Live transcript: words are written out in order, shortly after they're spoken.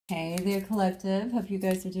Hey there, collective. Hope you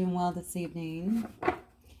guys are doing well this evening.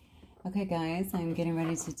 Okay, guys, I'm getting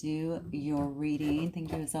ready to do your reading.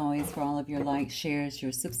 Thank you, as always, for all of your likes, shares,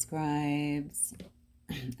 your subscribes.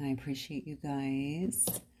 I appreciate you guys.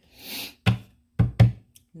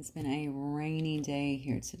 It's been a rainy day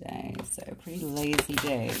here today, so a pretty lazy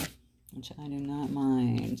day, which I do not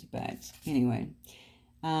mind. But anyway,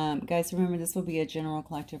 guys, remember this will be a general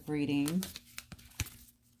collective reading.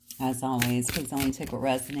 As always, please only take what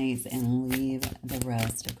resonates and leave the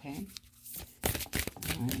rest, okay?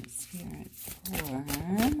 All right, Spirit, for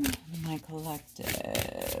my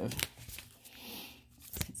collective.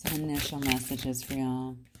 Let's get some initial messages for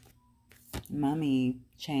y'all. Mummy,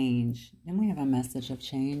 change. Didn't we have a message of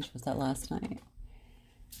change? Was that last night?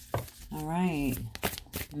 All right.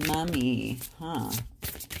 Mummy, huh?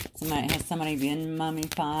 Has somebody been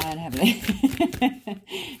mummified? Have they,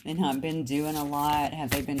 they not been doing a lot?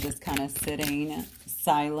 Have they been just kind of sitting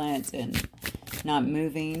silent and not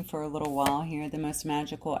moving for a little while here? The most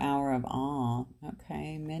magical hour of all.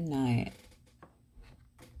 Okay, midnight.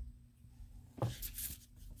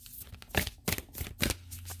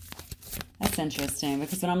 That's interesting,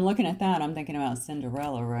 because when I'm looking at that, I'm thinking about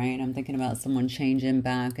Cinderella, right? I'm thinking about someone changing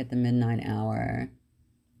back at the midnight hour.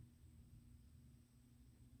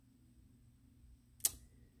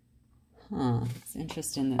 Huh, it's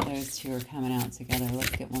interesting that those two are coming out together.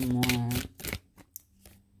 Let's get one more.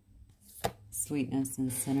 Sweetness and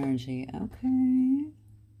synergy. Okay.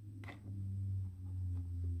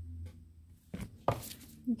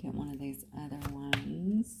 Get one of these other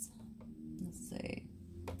ones. Let's see.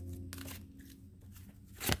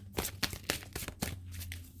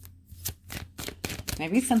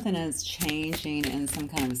 Maybe something is changing in some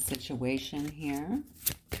kind of situation here.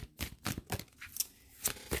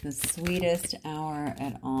 The sweetest hour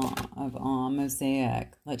of all,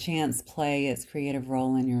 mosaic. Let chance play its creative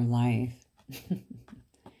role in your life.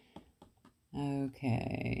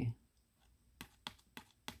 Okay.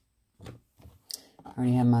 I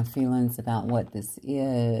already have my feelings about what this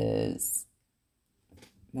is.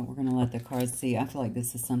 But we're going to let the cards see. I feel like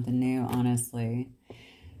this is something new, honestly.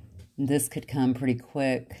 This could come pretty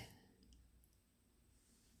quick.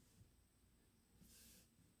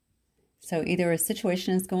 So either a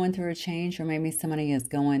situation is going through a change, or maybe somebody is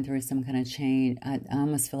going through some kind of change. I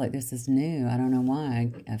almost feel like this is new. I don't know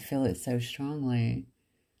why. I feel it so strongly.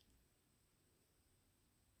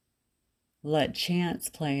 Let chance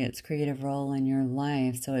play its creative role in your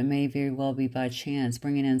life. So it may very well be by chance,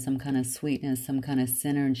 bringing in some kind of sweetness, some kind of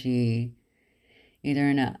synergy. Either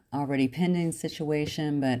in an already pending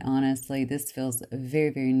situation, but honestly, this feels very,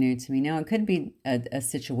 very new to me. Now, it could be a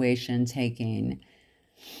situation taking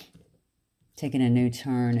a new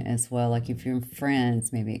turn as well. Like if you're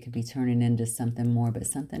friends, maybe it could be turning into something more, but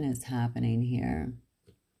something is happening here.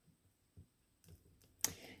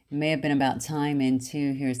 It may have been about timing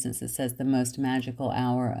too here, since it says the most magical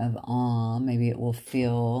hour of all. Maybe it will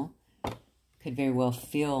feel, could very well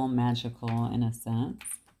feel magical in a sense.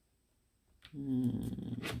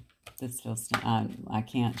 This feels, I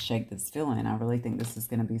can't shake this feeling. I really think this is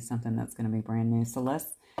going to be something that's going to be brand new. So let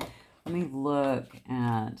me look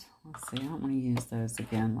at, let's see, I don't want to use those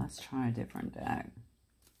again. Let's try a different deck.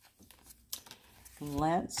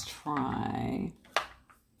 Let's try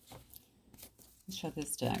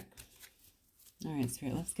this deck. All right,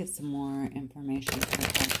 Spirit, let's get some more information for the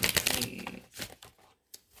please.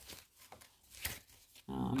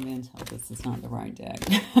 Oh, I'm being told this is not the right deck.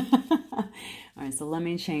 All right, so let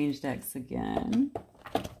me change decks again.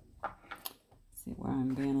 See where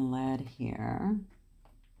I'm being led here.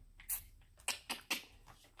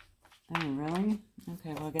 Oh, really?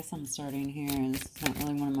 Okay, well, I guess I'm starting here. This is not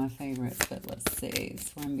really one of my favorites, but let's see.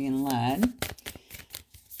 It's where I'm being led.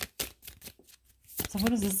 So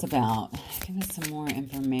what is this about? Give us some more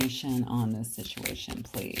information on this situation,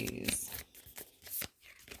 please.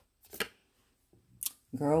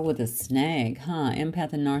 Girl with a snag, huh?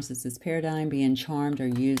 Empath and narcissist paradigm, being charmed or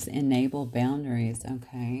use enable boundaries.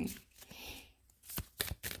 Okay.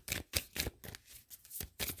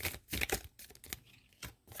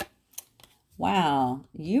 Wow,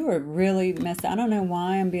 you are really messed up. I don't know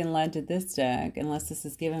why I'm being led to this deck, unless this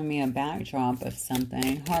is giving me a backdrop of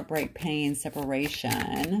something. Heartbreak, pain,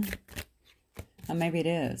 separation. Oh, maybe it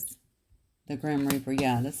is. The Grim Reaper.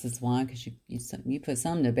 Yeah, this is why, because you put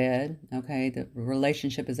something to bed. Okay, the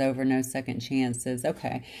relationship is over, no second chances.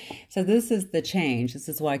 Okay, so this is the change. This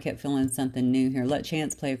is why I kept feeling something new here. Let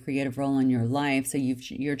chance play a creative role in your life. So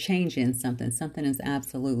you're changing something. Something is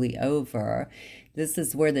absolutely over. This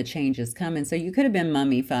is where the change is coming. So you could have been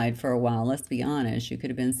mummified for a while. Let's be honest. You could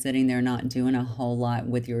have been sitting there not doing a whole lot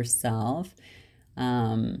with yourself.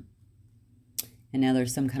 And now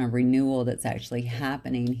there's some kind of renewal that's actually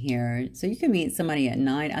happening here. So you can meet somebody at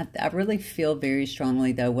night. I really feel very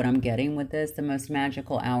strongly, though, what I'm getting with this, the most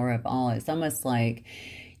magical hour of all. It's almost like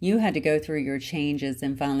you had to go through your changes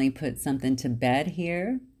and finally put something to bed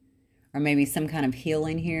here. Or maybe some kind of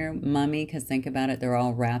healing here, mummy, because think about it, they're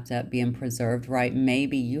all wrapped up, being preserved, right?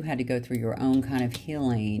 Maybe you had to go through your own kind of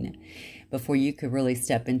healing before you could really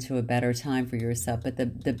step into a better time for yourself. But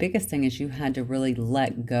the biggest thing is you had to really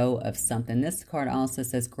let go of something. This card also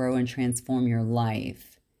says grow and transform your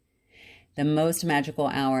life. The most magical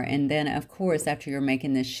hour. And then, of course, after you're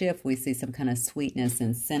making this shift, we see some kind of sweetness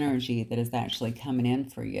and synergy that is actually coming in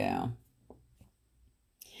for you.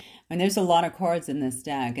 And there's a lot of cards in this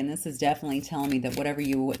deck, and this is definitely telling me that whatever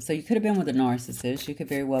you... So you could have been with a narcissist. You could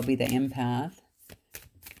very well be the empath.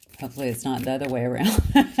 Hopefully it's not the other way around.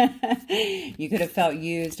 You could have felt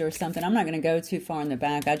used or something. I'm not going to go too far in the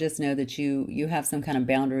back. I just know that you have some kind of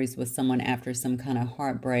boundaries with someone after some kind of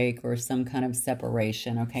heartbreak or some kind of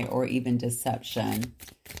separation, okay, or even deception.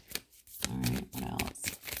 All right, what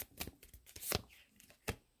else?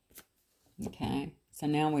 Okay. So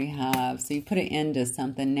now we have, so you put an end to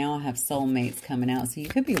something. Now I have soulmates coming out. So you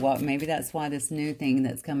could be, what, maybe that's why this new thing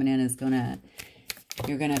that's coming in is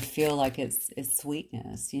you're going to feel like it's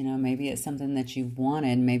sweetness. You know, maybe it's something that you've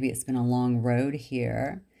wanted. Maybe it's been a long road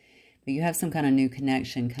here. But you have some kind of new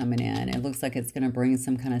connection coming in. It looks like it's going to bring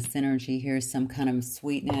some kind of synergy here, some kind of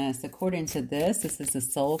sweetness. According to this is a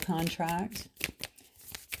soul contract.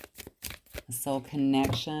 A soul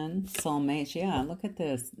connection. Soulmates. Yeah, look at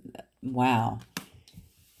this. Wow.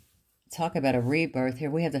 Talk about a rebirth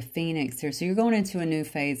here. We have the Phoenix here. So you're going into a new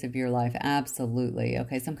phase of your life. Absolutely.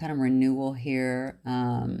 Okay, some kind of renewal here.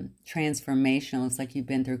 Transformation. Looks like you've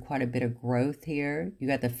been through quite a bit of growth here. You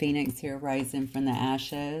got the Phoenix here rising from the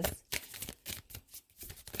ashes.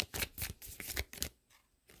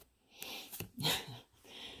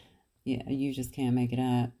 Yeah, you just can't make it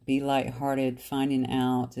up. Be lighthearted, finding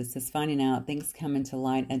out. It says finding out, things come into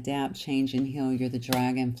light, adapt, change, and heal. You're the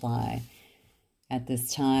dragonfly. At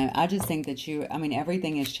this time, I just think that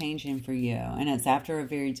everything is changing for you, and it's after a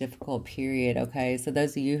very difficult period, okay? So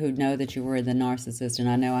those of you who know that you were the narcissist, and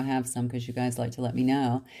I know I have some because you guys like to let me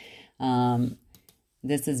know,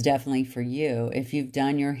 this is definitely for you. If you've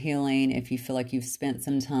done your healing, if you feel like you've spent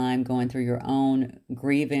some time going through your own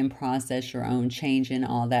grieving process, your own changing,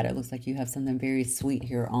 all that, it looks like you have something very sweet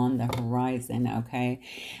here on the horizon, okay?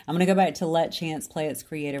 I'm going to go back to let chance play its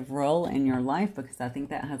creative role in your life because I think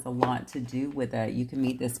that has a lot to do with it. You can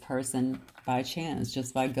meet this person by chance,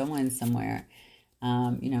 just by going somewhere.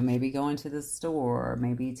 You know, maybe going to the store, or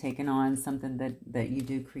maybe taking on something that you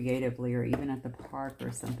do creatively, or even at the park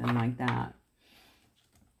or something like that.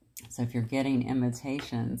 So if you're getting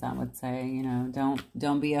invitations, I would say, you know,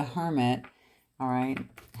 don't be a hermit, all right?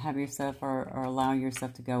 Have yourself or allow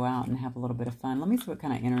yourself to go out and have a little bit of fun. Let me see what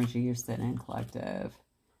kind of energy you're sitting in, collective.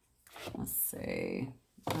 Let's see.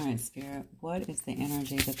 All right, Spirit, what is the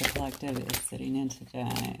energy that the collective is sitting in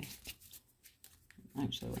today?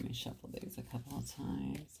 Actually, let me shuffle these a couple of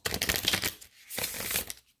times.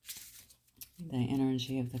 The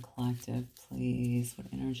energy of the collective, please. What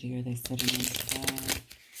energy are they sitting in today?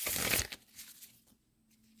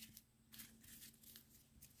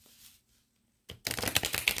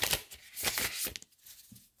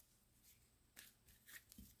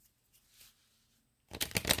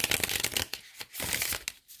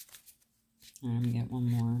 Let me get one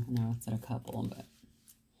more. I know it's at a couple, but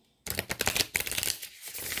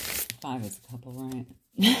 5 is a couple, right?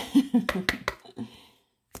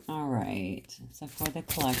 All right. So for the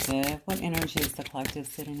collective, what energy is the collective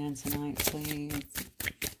sitting in tonight, please?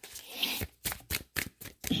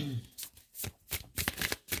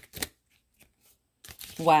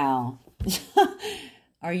 Wow.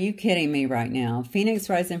 Are you kidding me right now? Phoenix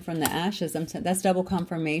rising from the ashes. That's double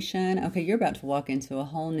confirmation. Okay, you're about to walk into a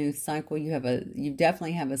whole new cycle. You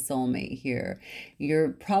definitely have a soulmate here. You're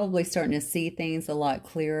probably starting to see things a lot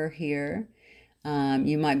clearer here.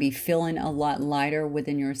 You might be feeling a lot lighter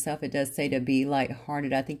within yourself. It does say to be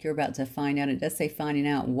lighthearted. I think you're about to find out. It does say finding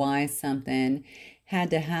out why something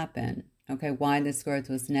had to happen. Okay, why this growth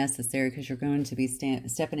was necessary, because you're going to be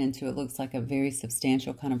stepping into, it looks like, a very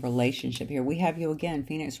substantial kind of relationship here. We have you again,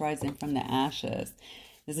 Phoenix rising from the ashes.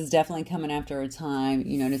 This is definitely coming after a time,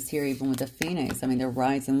 you notice here, even with the Phoenix. I mean, they're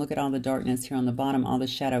rising. Look at all the darkness here on the bottom, all the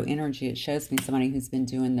shadow energy. It shows me somebody who's been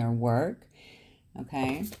doing their work,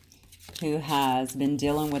 okay, who has been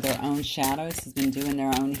dealing with their own shadows, has been doing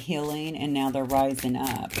their own healing, and now they're rising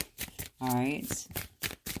up, all right?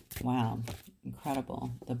 Wow.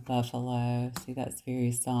 Incredible. The buffalo. See, that's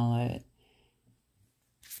very solid.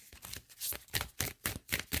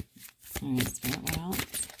 All right, Spirit, what else?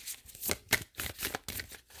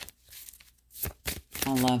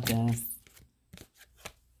 I love this.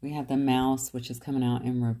 We have the mouse, which is coming out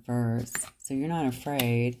in reverse. So you're not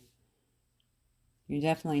afraid. You're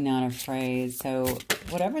definitely not afraid. So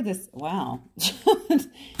whatever this, wow.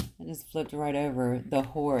 I just flipped right over the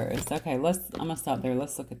horse. Okay, I'm going to stop there.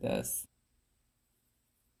 Let's look at this.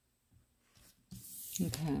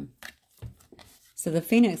 Okay. So the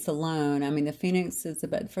Phoenix alone, I mean, the Phoenix is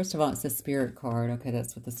about, first of all, it's a spirit card. Okay,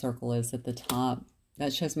 that's what the circle is at the top.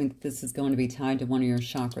 That shows me that this is going to be tied to one of your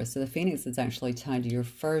chakras. So the Phoenix is actually tied to your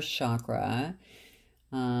first chakra.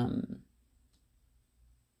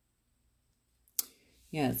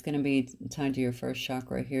 Yeah, it's going to be tied to your first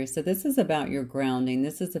chakra here. So this is about your grounding.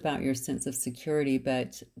 This is about your sense of security.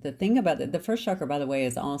 But the thing about the first chakra, by the way,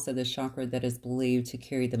 is also the chakra that is believed to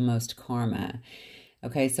carry the most karma.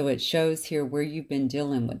 Okay, so it shows here where you've been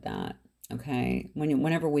dealing with that. Okay,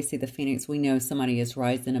 whenever we see the Phoenix, we know somebody is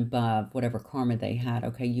rising above whatever karma they had.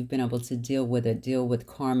 Okay, you've been able to deal with it, deal with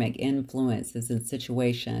karmic influences and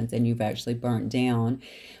situations, and you've actually burnt down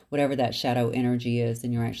whatever that shadow energy is,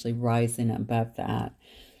 and you're actually rising above that.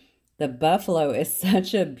 The buffalo is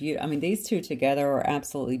such a beautiful, I mean, these two together are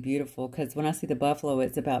absolutely beautiful, because when I see the buffalo,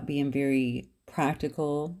 it's about being very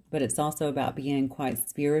practical, but it's also about being quite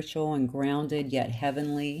spiritual and grounded, yet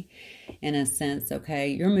heavenly in a sense. Okay,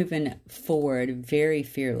 you're moving forward very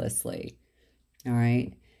fearlessly. All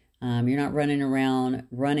right, you're not running around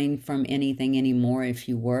running from anything anymore. If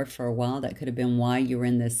you were for a while, that could have been why you were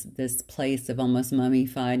in this place of almost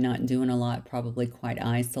mummified, not doing a lot, probably quite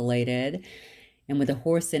isolated. And with the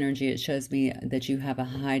horse energy, it shows me that you have a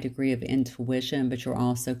high degree of intuition, but you're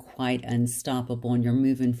also quite unstoppable, and you're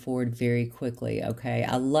moving forward very quickly, okay?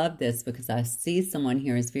 I love this because I see someone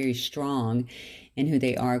here is very strong in who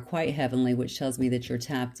they are, quite heavenly, which tells me that you're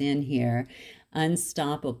tapped in here,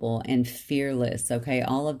 unstoppable and fearless, okay?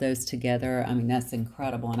 All of those together, I mean, that's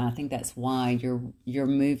incredible, and I think that's why you're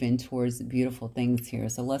moving towards beautiful things here.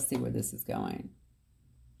 So let's see where this is going.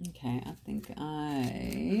 Okay, I think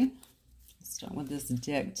start with this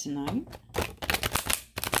deck tonight.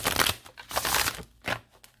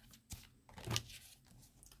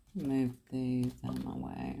 Move these out of my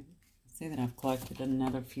way. See that I've collected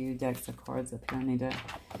another few decks of cards up here. I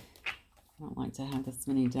don't like to have this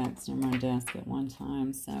many decks near my desk at one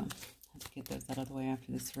time, so I have to get those out of the way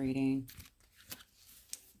after this reading.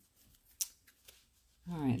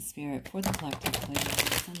 All right, Spirit, for the collective,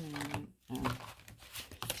 please. Oh,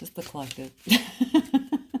 just the collective.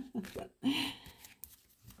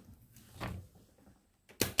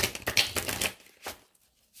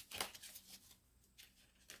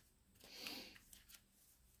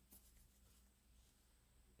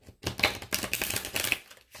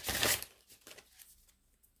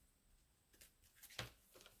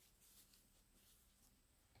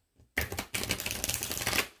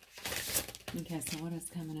 Okay, so what is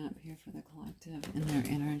coming up here for the collective in their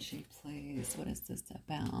energy, please? What is this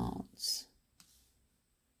about?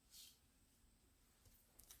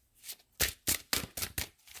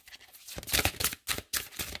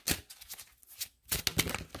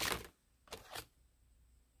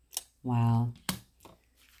 Wow.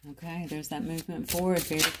 Okay, there's that movement forward.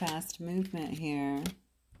 Very fast movement here.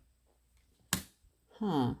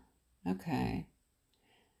 Huh. Okay.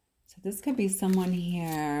 So this could be someone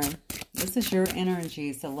here. This is your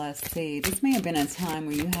energy, so let's see. This may have been a time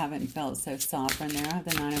where you haven't felt so sovereign there. I have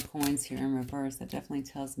the Nine of Coins here in reverse. That definitely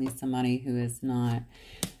tells me somebody who is not.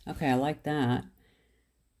 Okay, I like that.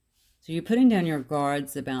 So you're putting down your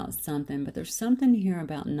guards about something, but there's something here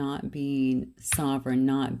about not being sovereign,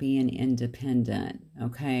 not being independent,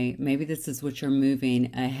 okay? Maybe this is what you're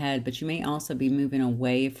moving ahead, but you may also be moving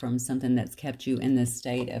away from something that's kept you in this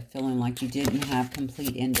state of feeling like you didn't have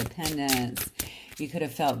complete independence. You could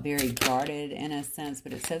have felt very guarded in a sense,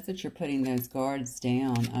 but it says that you're putting those guards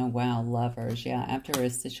down. Oh, wow, Lovers. Yeah, after a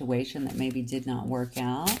situation that maybe did not work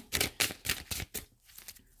out.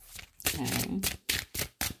 Okay.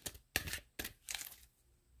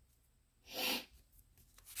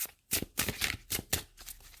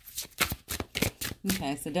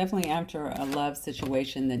 Okay, so definitely after a love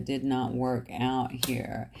situation that did not work out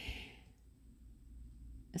here.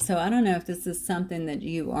 So I don't know if this is something that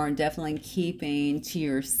you are definitely keeping to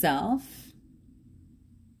yourself.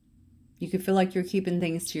 You could feel like you're keeping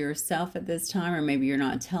things to yourself at this time, or maybe you're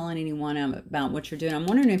not telling anyone about what you're doing. I'm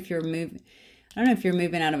wondering if you're moving, I don't know if you're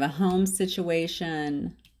moving out of a home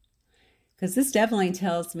situation, because this definitely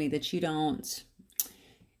tells me that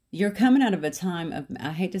you're coming out of a time of,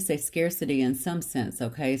 I hate to say scarcity in some sense,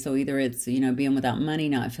 okay? So either it's, you know, being without money,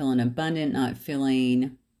 not feeling abundant, not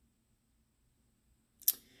feeling,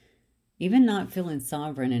 even not feeling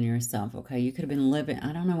sovereign in yourself, okay? You could have been living,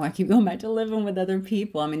 I don't know why I keep going back to living with other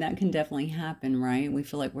people. I mean, that can definitely happen, right? We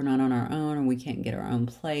feel like we're not on our own, or we can't get our own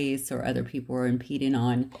place, or other people are impeding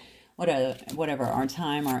on whatever, our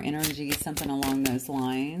time, our energy, something along those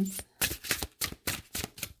lines.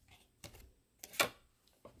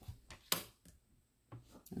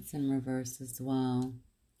 That's in reverse as well.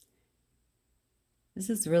 This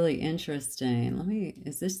is really interesting.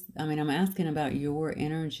 I'm asking about your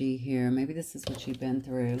energy here. Maybe this is what you've been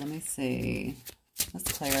through. Let me see. Let's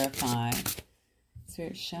clarify.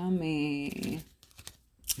 Spirit, show me.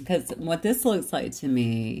 Because what this looks like to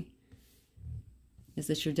me is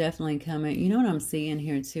that you're definitely coming. You know what I'm seeing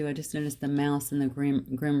here too? I just noticed the mouse and the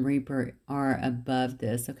Grim Reaper are above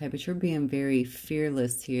this. Okay, but you're being very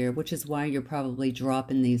fearless here, which is why you're probably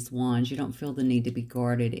dropping these wands. You don't feel the need to be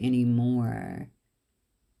guarded anymore.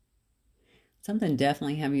 Something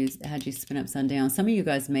definitely had you spin upside down. Some of you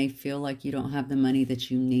guys may feel like you don't have the money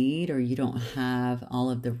that you need, or you don't have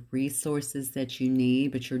all of the resources that you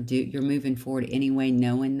need, but you're moving forward anyway,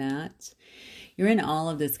 knowing that. You're in all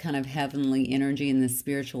of this kind of heavenly energy and this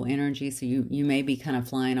spiritual energy, so you may be kind of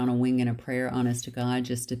flying on a wing and a prayer, honest to God,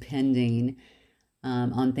 just depending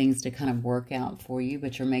on things to kind of work out for you,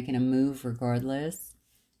 but you're making a move regardless.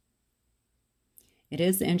 It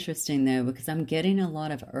is interesting, though, because I'm getting a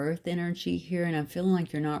lot of earth energy here, and I'm feeling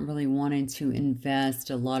like you're not really wanting to invest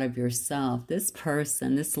a lot of yourself. This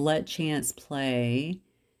person, this let chance play,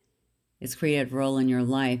 its creative role in your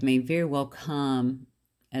life may very well come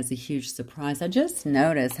as a huge surprise. I just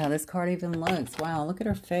noticed how this card even looks. Wow, look at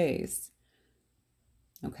her face.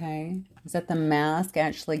 Okay, is that the mask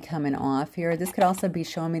actually coming off here? This could also be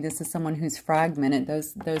showing me this is someone who's fragmented.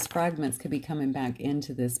 Those fragments could be coming back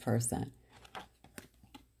into this person.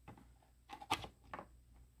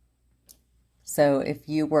 So if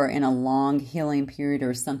you were in a long healing period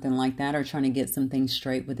or something like that, or trying to get some things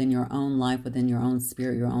straight within your own life, within your own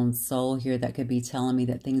spirit, your own soul here, that could be telling me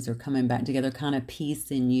that things are coming back together, kind of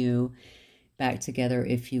piecing you back together,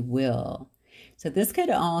 if you will. So this could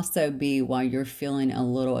also be why you're feeling a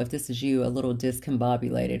little, if this is you, a little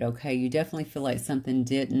discombobulated, okay? You definitely feel like something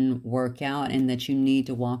didn't work out and that you need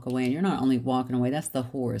to walk away. And you're not only walking away, that's the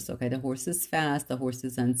horse, okay? The horse is fast, the horse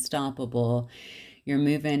is unstoppable. You're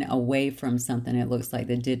moving away from something, it looks like,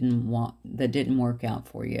 that didn't work out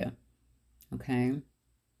for you, okay?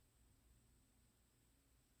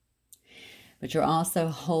 But you're also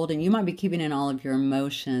holding, you might be keeping in all of your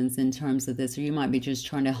emotions in terms of this, or you might be just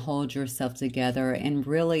trying to hold yourself together. And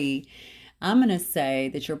really, I'm going to say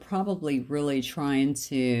that you're probably really trying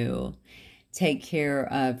to take care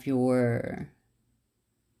of your...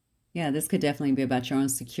 Yeah, this could definitely be about your own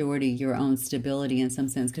security, your own stability in some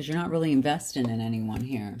sense, because you're not really investing in anyone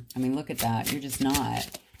here. I mean, look at that. You're just not.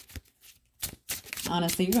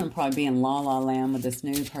 Honestly, you're going to probably be in la-la land when this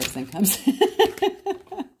new person comes in.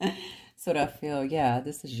 That's what I feel. Yeah,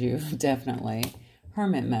 this is you, definitely.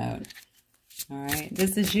 Hermit mode. All right,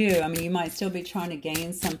 this is you. I mean, you might still be trying to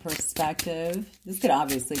gain some perspective. This could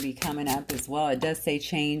obviously be coming up as well. It does say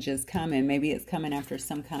change is coming. Maybe it's coming after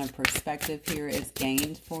some kind of perspective here is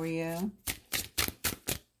gained for you.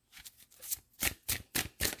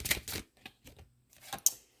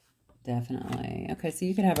 Definitely. Okay, so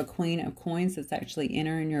you could have a Queen of Coins that's actually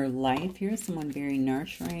entering your life here. Someone very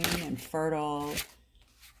nurturing and fertile.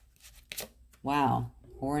 Wow.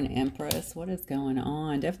 Or an Empress. What is going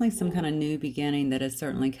on? Definitely some kind of new beginning that is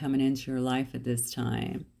certainly coming into your life at this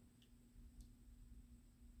time.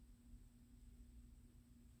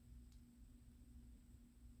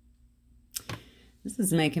 This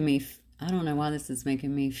is making me, I don't know why this is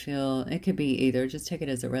making me feel, it could be either, just take it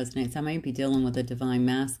as it resonates. I might be dealing with a divine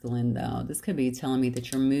masculine though. This could be telling me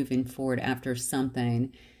that you're moving forward after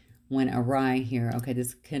something went awry here. Okay,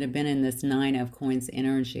 this could have been in this Nine of Coins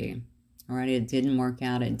energy. All right, it didn't work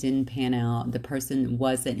out. It didn't pan out. The person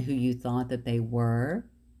wasn't who you thought that they were.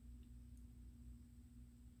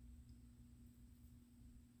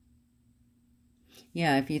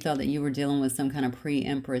 Yeah, if you thought that you were dealing with some kind of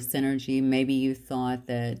pre-Empress energy, maybe you thought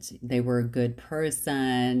that they were a good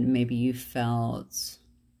person. Maybe you felt,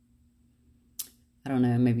 I don't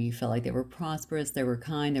know, maybe you felt like they were prosperous, they were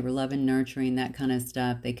kind, they were loving, nurturing, that kind of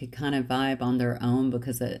stuff. They could kind of vibe on their own,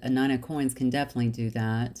 because a Nine of Coins can definitely do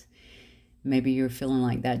that. Maybe you're feeling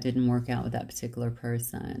like that didn't work out with that particular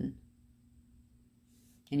person.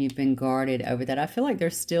 And you've been guarded over that. I feel like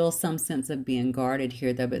there's still some sense of being guarded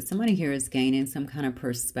here, though. But somebody here is gaining some kind of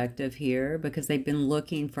perspective here, because they've been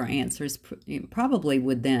looking for answers probably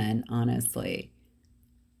within, honestly.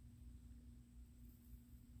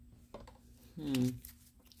 We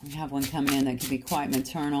have one coming in that could be quite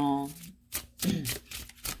maternal.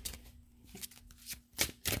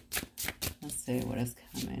 see what is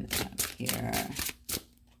coming up here.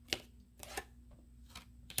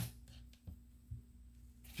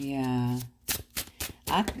 Yeah.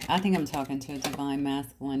 I think I'm talking to a divine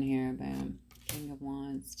masculine here. Boom. King of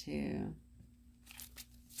Wands, too.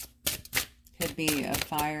 Could be a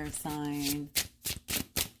fire sign.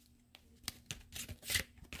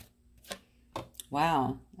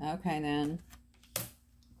 Wow. Okay, then.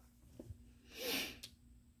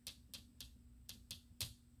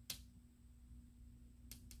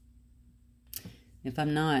 If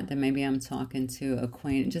I'm not, then maybe I'm talking to a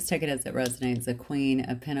queen. Just take it as it resonates. A Queen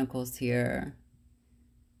of Pentacles here.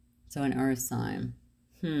 So an earth sign.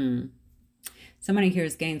 Somebody here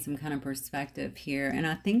has gained some kind of perspective here. And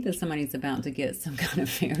I think that somebody's about to get some kind of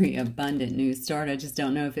very abundant new start. I just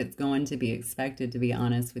don't know if it's going to be expected, to be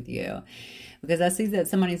honest with you. Because I see that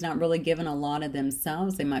somebody's not really given a lot of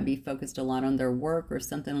themselves. They might be focused a lot on their work or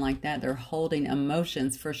something like that. They're holding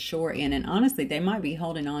emotions for sure in. And honestly, they might be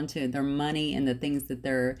holding on to their money and the things that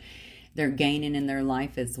they're gaining in their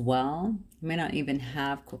life as well. They may not even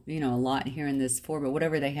have, you know, a lot here in this four, but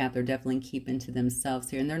whatever they have, they're definitely keeping to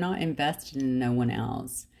themselves here. And they're not invested in no one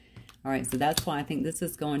else. All right, so that's why I think this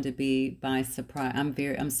is going to be by surprise.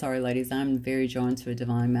 I'm sorry, ladies. I'm very drawn to a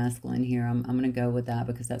divine masculine here. I'm going to go with that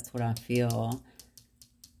because that's what I feel.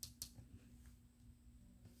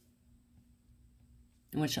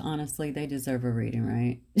 Which, honestly, they deserve a reading,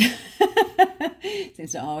 right?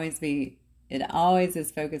 Seems to always be... It always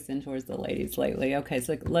is focusing towards the ladies lately. Okay,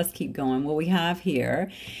 so let's keep going. What we have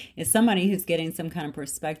here is somebody who's getting some kind of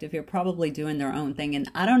perspective here, probably doing their own thing.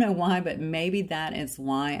 And I don't know why, but maybe that is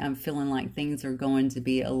why I'm feeling like things are going to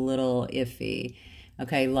be a little iffy.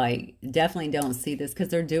 Okay, like definitely don't see this because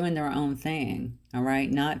they're doing their own thing. All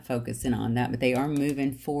right, not focusing on that, but they are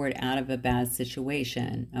moving forward out of a bad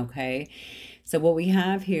situation. Okay. So what we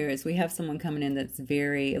have here is we have someone coming in that's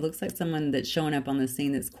very, it looks like someone that's showing up on the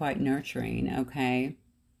scene that's quite nurturing, okay?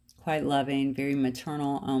 Quite loving, very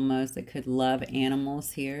maternal almost. It could love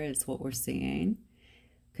animals here is what we're seeing.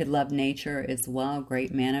 Could love nature as well,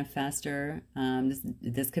 great manifester.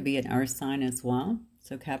 This could be an earth sign as well.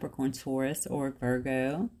 So Capricorn, Taurus, or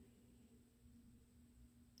Virgo.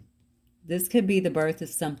 This could be the birth of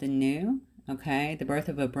something new. Okay, the birth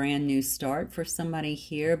of a brand new start for somebody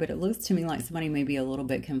here, but it looks to me like somebody may be a little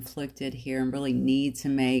bit conflicted here and really need to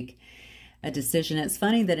make a decision. It's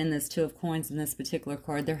funny that in this Two of Coins, in this particular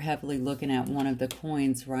card, they're heavily looking at one of the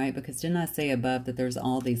coins, right? Because didn't I say above that there's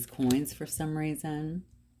all these coins for some reason?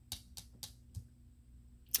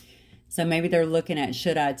 So maybe they're looking at,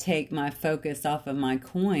 should I take my focus off of my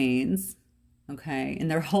coins? Okay, and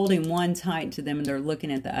they're holding one tight to them and they're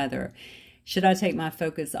looking at the other. Should I take my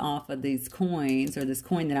focus off of these coins or this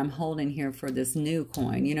coin that I'm holding here for this new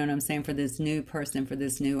coin? You know what I'm saying? For this new person, for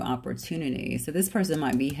this new opportunity. So this person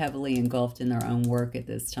might be heavily engulfed in their own work at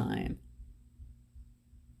this time.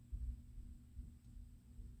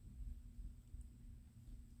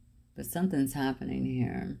 But something's happening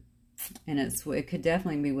here. And it could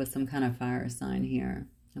definitely be with some kind of fire sign here.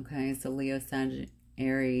 Okay, so Leo, Sagittarius,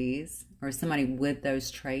 Aries, or somebody with those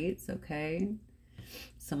traits, okay?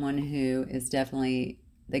 Someone who is definitely,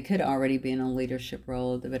 they could already be in a leadership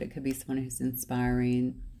role, but it could be someone who's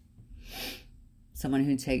inspiring, someone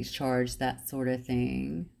who takes charge, that sort of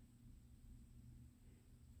thing.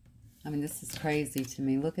 I mean, this is crazy to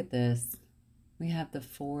me. Look at this. We have the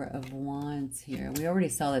Four of Wands here. We already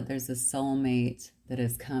saw that there's a soulmate that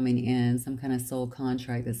is coming in, some kind of soul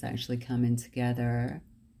contract that's actually coming together.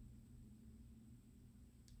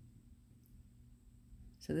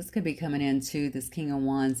 So this could be coming into this King of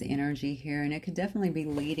Wands energy here, and it could definitely be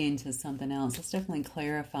leading to something else. Let's definitely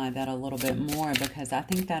clarify that a little bit more, because I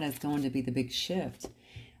think that is going to be the big shift.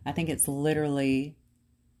 I think it's literally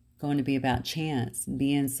going to be about chance,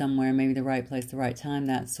 being somewhere, maybe the right place, the right time,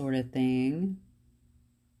 that sort of thing.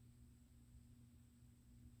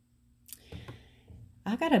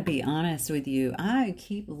 I gotta be honest with you. I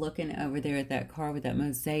keep looking over there at that card with that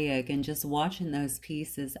mosaic and just watching those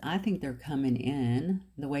pieces. I think they're coming in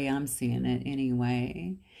the way I'm seeing it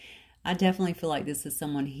anyway. I definitely feel like this is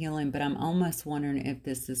someone healing, but I'm almost wondering if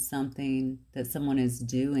this is something that someone is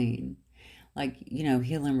doing. Like, you know,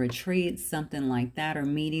 healing retreats, something like that, or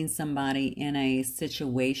meeting somebody in a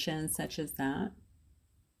situation such as that.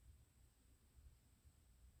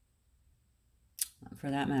 For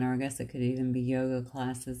that matter, I guess it could even be yoga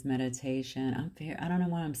classes, meditation. I don't know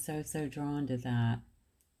why I'm so drawn to that.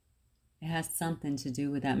 It has something to do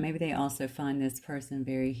with that. Maybe they also find this person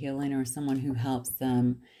very healing, or someone who helps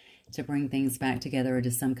them to bring things back together or to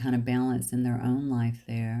some kind of balance in their own life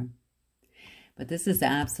there. But this is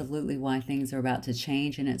absolutely why things are about to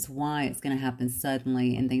change, and it's why it's going to happen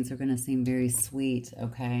suddenly, and things are going to seem very sweet,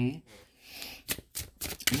 okay?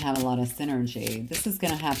 And have a lot of synergy. This is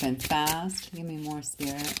going to happen fast. Give me more,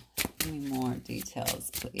 Spirit. Give me more details,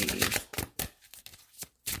 please.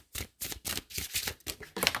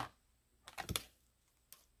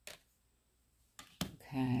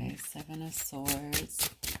 Okay, Seven of Swords.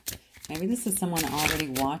 Maybe this is someone already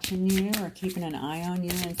watching you or keeping an eye on you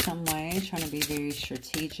in some way, trying to be very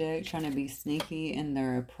strategic, trying to be sneaky in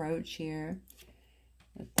their approach here.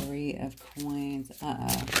 The Three of Coins.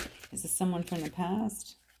 Uh-oh. Is this someone from the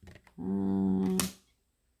past?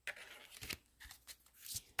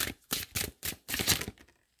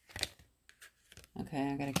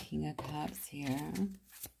 Okay, I got a King of Cups here.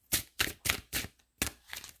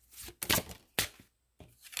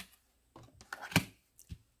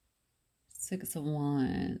 Six of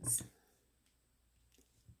Wands.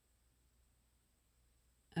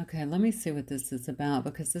 Okay, let me see what this is about,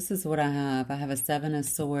 because this is what I have. I have a Seven of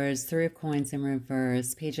Swords, Three of Coins in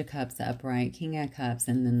reverse, Page of Cups upright, King of Cups,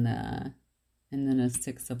 and then a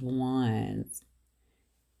Six of Wands.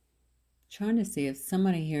 Trying to see if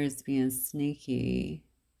somebody here is being sneaky.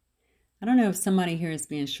 I don't know if somebody here is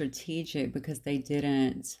being strategic because they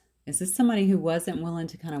didn't. Is this somebody who wasn't willing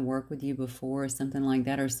to kind of work with you before or something like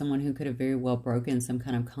that? Or someone who could have very well broken some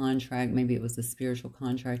kind of contract? Maybe it was a spiritual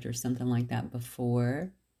contract or something like that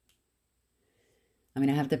before. I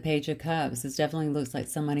mean, I have the Page of Cups. This definitely looks like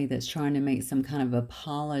somebody that's trying to make some kind of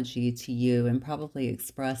apology to you and probably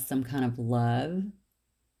express some kind of love.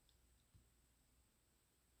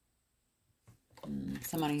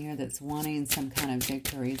 Somebody here that's wanting some kind of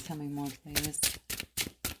victory. Tell me more, please.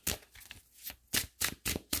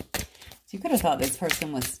 So you could have thought this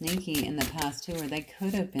person was sneaky in the past too, or they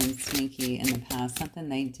could have been sneaky in the past. Something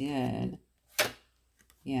they did.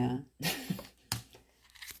 Yeah.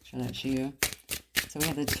 Sure that's you. So we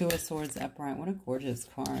have the Two of Swords upright. What a gorgeous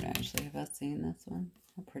card, actually. Have I seen this one?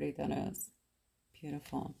 How pretty that is.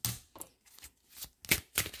 Beautiful.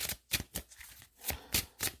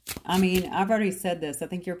 I mean, I've already said this. I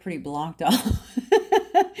think you're pretty blocked off.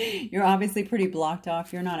 You're obviously pretty blocked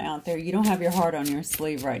off. You're not out there. You don't have your heart on your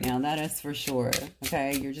sleeve right now. That is for sure.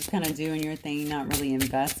 Okay? You're just kind of doing your thing, not really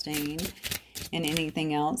investing in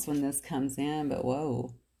anything else when this comes in. But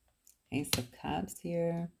whoa. Ace of Cups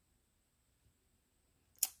here.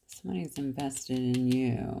 Somebody's invested in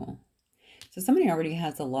you. So somebody already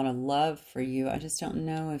has a lot of love for you. I just don't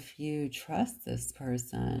know if you trust this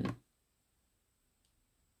person.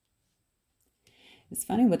 It's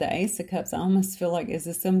funny with the Ace of Cups, I almost feel like, is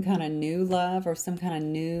this some kind of new love or some kind of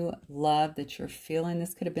new love that you're feeling?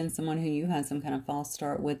 This could have been someone who you had some kind of false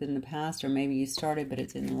start with in the past, or maybe you started but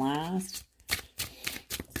it didn't last.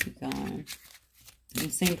 Let's keep going. You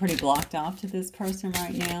seem pretty blocked off to this person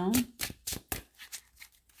right now.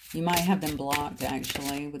 You might have them blocked,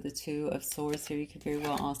 actually, with the Two of Swords here. You could very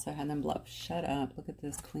well also have them blocked. Shut up. Look at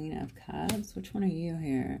this Queen of Cups. Which one are you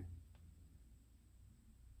here?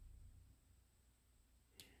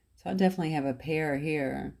 So I definitely have a pair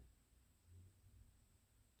here.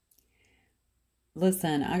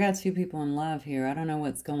 Listen, I got two people in love here. I don't know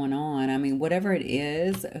what's going on. I mean, whatever it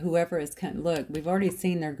is, whoever is... Look, we've already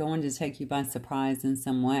seen they're going to take you by surprise in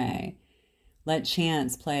some way. Let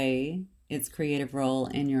chance play its creative role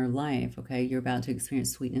in your life, okay? You're about to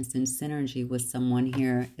experience sweetness and synergy with someone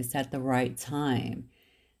here. It's at the right time,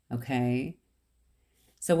 okay?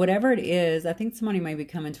 So whatever it is, I think somebody may be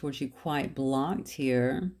coming towards you quite blocked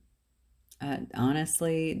here.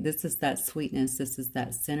 Honestly, this is that sweetness. This is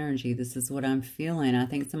that synergy. This is what I'm feeling. I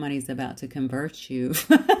think somebody's about to convert you.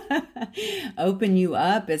 Open you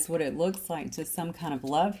up is what it looks like to some kind of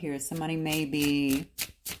love here. Somebody may be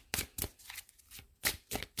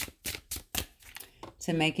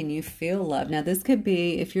to making you feel love. Now, this could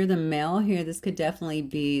be, if you're the male here, this could definitely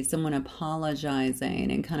be someone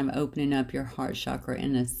apologizing and kind of opening up your heart chakra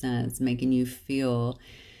in a sense, making you feel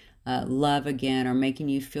love again, or making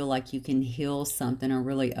you feel like you can heal something or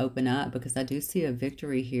really open up, because I do see a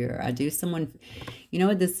victory here. I do someone, you know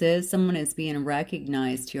what this is? Someone is being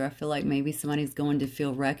recognized here. I feel like maybe somebody's going to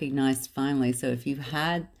feel recognized finally. So if you've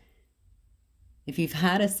had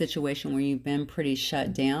a situation where you've been pretty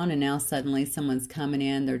shut down and now suddenly someone's coming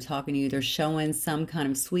in, they're talking to you, they're showing some kind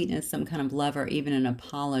of sweetness, some kind of love, or even an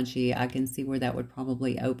apology, I can see where that would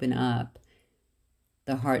probably open up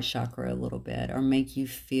the heart chakra a little bit, or make you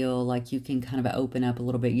feel like you can kind of open up a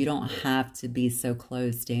little bit. You don't have to be so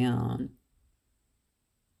closed down.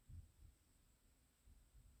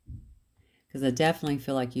 Because I definitely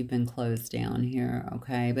feel like you've been closed down here,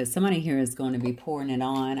 okay? But somebody here is going to be pouring it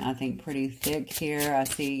on, I think, pretty thick here. I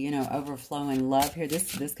see, you know, overflowing love here.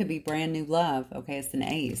 This could be brand new love, okay? It's an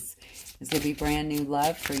ace. This could be brand new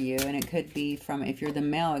love for you. And it could be from, if you're the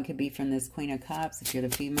male, it could be from this Queen of Cups. If you're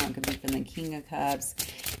the female, it could be from the King of Cups.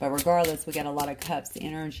 But regardless, we got a lot of Cups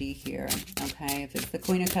energy here, okay? If it's the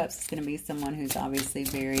Queen of Cups, it's going to be someone who's obviously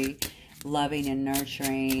very loving and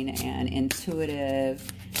nurturing and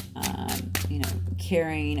intuitive, you know,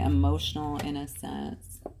 caring, emotional in a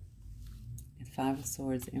sense. Five of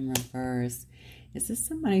Swords in reverse. Is this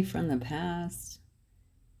somebody from the past?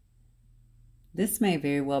 This may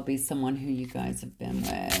very well be someone who you guys have been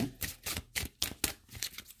with.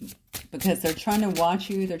 Because they're trying to watch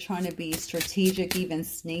you. They're trying to be strategic, even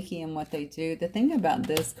sneaky in what they do. The thing about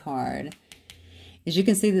this card is you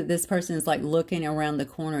can see that this person is like looking around the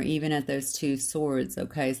corner even at those two swords,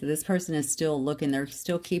 okay? So this person is still looking. They're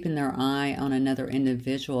still keeping their eye on another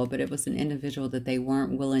individual, but it was an individual that they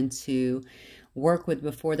weren't willing to work with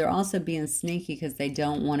before. They're also being sneaky because they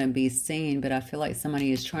don't want to be seen, but I feel like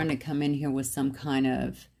somebody is trying to come in here with some kind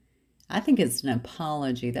of, I think it's an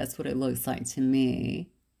apology. That's what it looks like to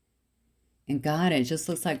me. And God, it just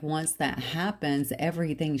looks like once that happens,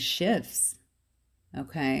 everything shifts.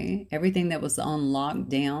 Okay, everything that was on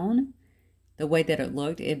lockdown, the way that it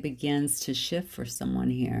looked, it begins to shift for someone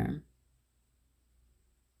here.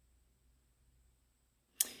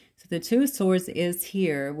 So the Two of Swords is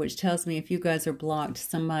here, which tells me if you guys are blocked,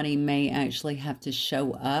 somebody may actually have to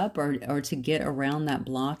show up or to get around that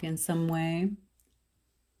block in some way.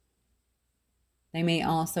 They may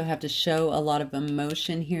also have to show a lot of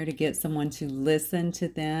emotion here to get someone to listen to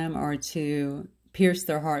them or to pierce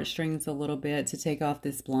their heartstrings a little bit, to take off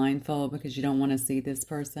this blindfold because you don't want to see this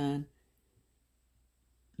person.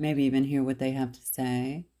 Maybe even hear what they have to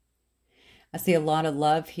say. I see a lot of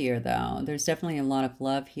love here, though. There's definitely a lot of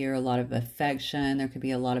love here, a lot of affection. There could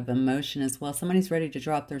be a lot of emotion as well. Somebody's ready to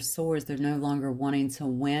drop their swords. They're no longer wanting to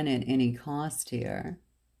win at any cost here.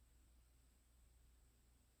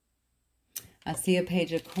 I see a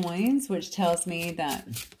Page of Coins, which tells me that,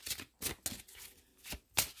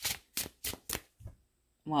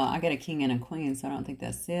 well, I got a King and a Queen, so I don't think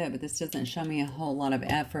that's it. But this doesn't show me a whole lot of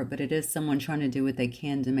effort, but it is someone trying to do what they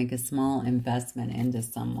can to make a small investment into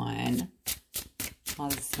someone. Oh,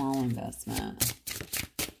 a small investment.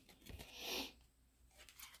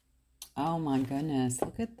 Oh, my goodness.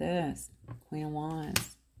 Look at this. Queen of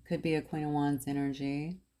Wands. Could be a Queen of Wands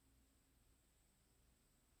energy.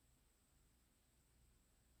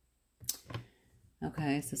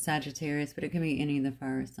 Okay, so Sagittarius, but it can be any of the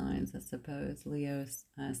fire signs, I suppose. Leo,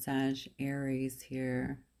 Sag, Aries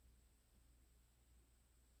here.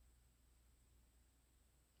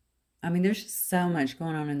 I mean, there's just so much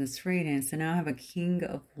going on in this reading. So now I have a King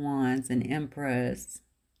of Wands, an Empress,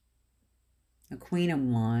 a Queen of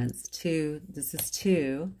Wands, two. This is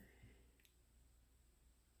two.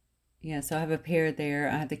 Yeah, so I have a pair there.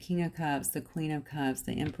 I have the King of Cups, the Queen of Cups,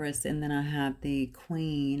 the Empress, and then I have the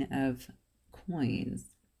Queen of Coins.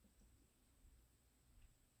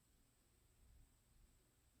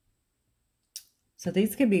 So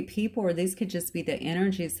these could be people, or these could just be the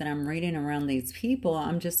energies that I'm reading around these people.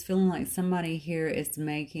 I'm just feeling like somebody here is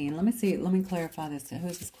making, let me see, let me clarify this.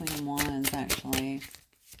 Who's this Queen of Wands actually?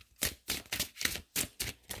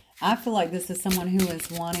 I feel like this is someone who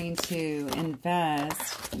is wanting to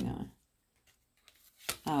invest. Yeah.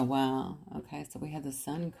 Oh, wow. Okay, so we have the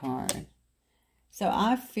Sun card. So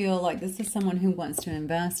I feel like this is someone who wants to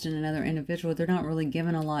invest in another individual. They're not really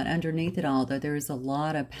given a lot underneath it all, though there is a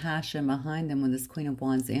lot of passion behind them with this Queen of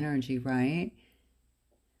Wands energy, right?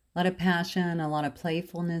 A lot of passion, a lot of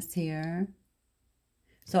playfulness here.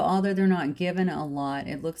 So although they're not given a lot,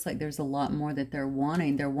 it looks like there's a lot more that they're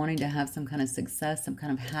wanting. They're wanting to have some kind of success, some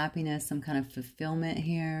kind of happiness, some kind of fulfillment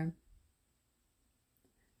here.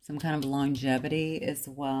 Some kind of longevity as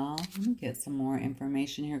well. Let me get some more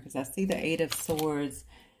information here because I see the Eight of Swords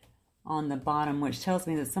on the bottom, which tells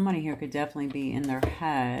me that somebody here could definitely be in their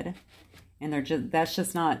head. And they're just, that's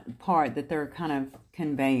just not part that they're kind of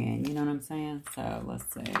conveying. You know what I'm saying? So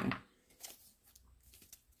let's see.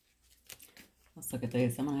 Let's look at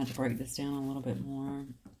these. I'm going to have to break this down a little bit more.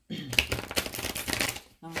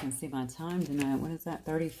 I can see my time tonight. What is that?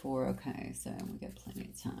 34. Okay, so we got plenty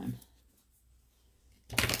of time.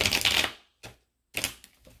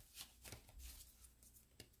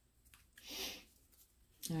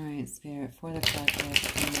 All right, Spirit, for the collective,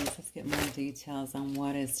 please, let's get more details on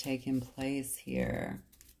what is taking place here.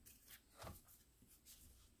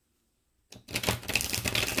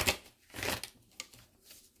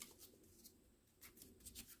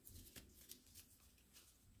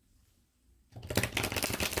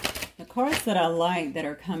 cards that I like that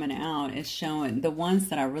are coming out is showing, the ones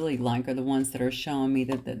that I really like are the ones that are showing me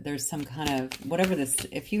that there's some kind of, whatever this,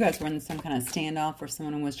 if you guys were in some kind of standoff or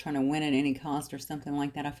someone was trying to win at any cost or something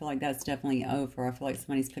like that, I feel like that's definitely over. I feel like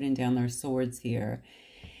somebody's putting down their swords here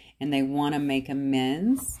and they want to make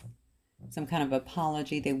amends, some kind of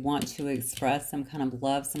apology. They want to express some kind of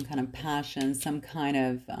love, some kind of passion, some kind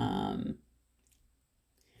of,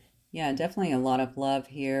 yeah, definitely a lot of love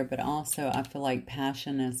here, but also I feel like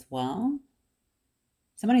passion as well.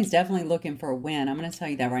 Somebody's definitely looking for a win. I'm going to tell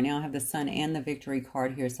you that right now. I have the Sun and the Victory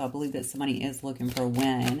card here, so I believe that somebody is looking for a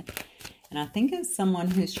win. And I think it's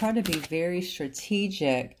someone who's trying to be very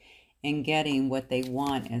strategic in getting what they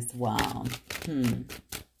want as well.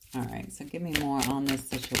 All right, so give me more on this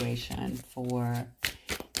situation for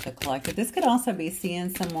the collective. This could also be seeing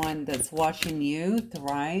someone that's watching you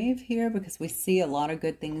thrive here, because we see a lot of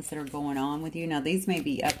good things that are going on with you. Now, these may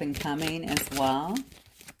be up and coming as well.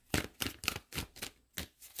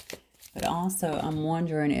 But also, I'm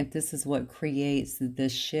wondering if this is what creates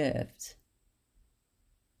this shift.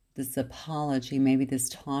 This apology, maybe this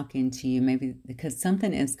talking to you, maybe because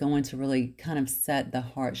something is going to really kind of set the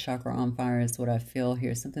heart chakra on fire is what I feel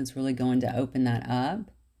here. Something's really going to open that up.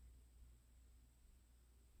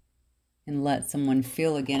 And let someone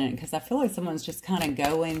feel again, because I feel like someone's just kind of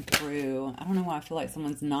going through, I don't know why I feel like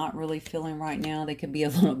someone's not really feeling right now. They could be a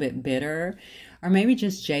little bit bitter or maybe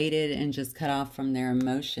just jaded and just cut off from their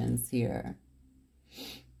emotions here.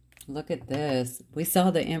 Look at this. We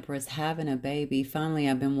saw the Empress having a baby. Finally,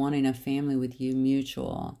 I've been wanting a family with you,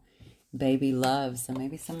 mutual. Baby love. So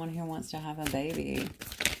maybe someone here wants to have a baby.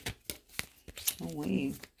 Oh,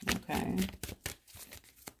 okay.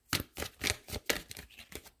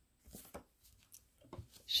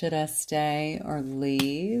 Should I stay or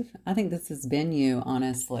leave? I think this has been you,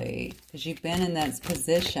 honestly, because you've been in that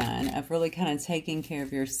position of really kind of taking care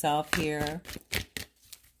of yourself here.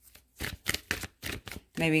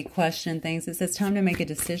 Maybe question things. It says time to make a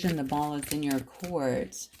decision. The ball is in your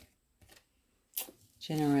court.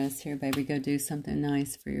 Generous here, baby. Go do something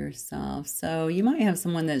nice for yourself. So you might have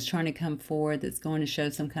someone that's trying to come forward that's going to show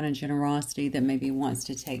some kind of generosity, that maybe wants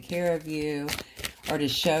to take care of you, or to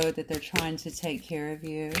show that they're trying to take care of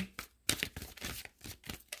you.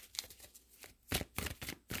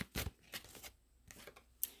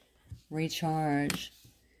 Recharge.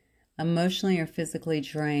 Emotionally or physically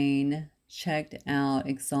drained, checked out,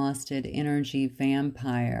 exhausted, energy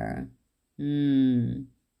vampire.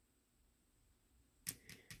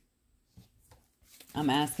 I'm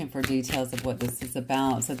asking for details of what this is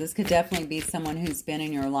about. So this could definitely be someone who's been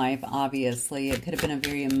in your life, obviously. It could have been a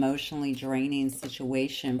very emotionally draining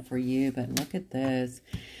situation for you, but look at this.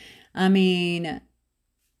 I mean,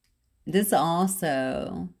 this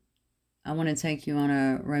also, I want to take you on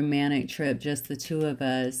a romantic trip, just the two of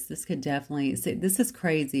us. This could definitely, see, this is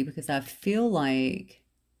crazy because I feel like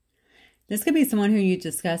this could be someone who you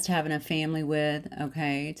discussed having a family with,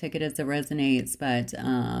 okay? Take it as it resonates, but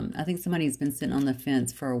I think somebody's been sitting on the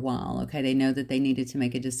fence for a while, okay? They know that they needed to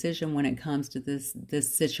make a decision when it comes to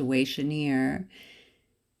this situation here.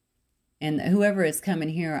 And whoever is coming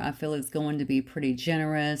here, I feel is going to be pretty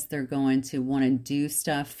generous. They're going to want to do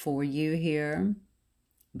stuff for you here.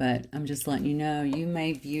 But I'm just letting you know, you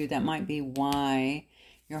may view, that might be why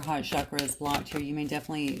your heart chakra is blocked here. You may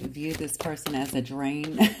definitely view this person as a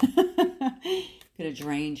drain. Could have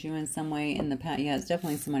drained you in some way in the past. Yeah, it's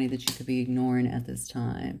definitely somebody that you could be ignoring at this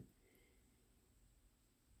time.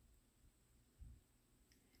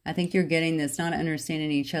 I think you're getting this, not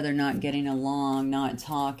understanding each other, not getting along, not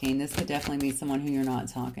talking. This could definitely be someone who you're not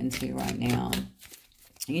talking to right now.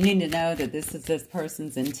 You need to know that this is this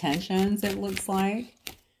person's intentions, it looks like.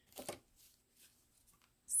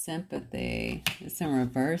 Sympathy. It's in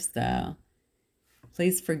reverse, though.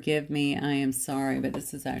 Please forgive me. I am sorry, but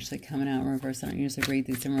this is actually coming out in reverse. I don't usually read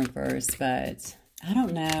these in reverse, but I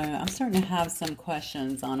don't know. I'm starting to have some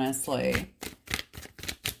questions, honestly.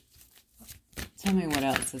 Tell me what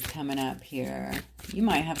else is coming up here. You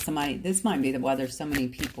might have somebody, this might be why there's so many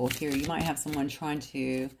people here. You might have someone trying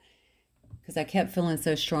to, because I kept feeling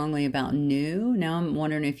so strongly about new. Now I'm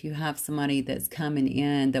wondering if you have somebody that's coming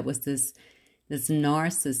in that was this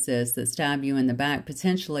narcissist that stabbed you in the back,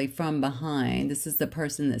 potentially from behind. This is the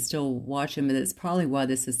person that's still watching, but it's probably why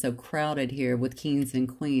this is so crowded here with kings and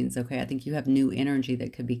queens. Okay, I think you have new energy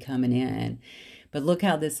that could be coming in. But look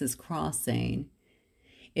how this is crossing.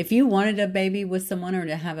 If you wanted a baby with someone or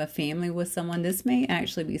to have a family with someone, this may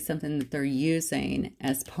actually be something that they're using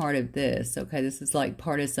as part of this, okay? This is like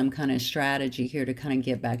part of some kind of strategy here to kind of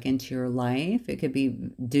get back into your life. It could be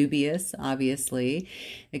dubious, obviously.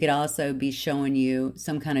 It could also be showing you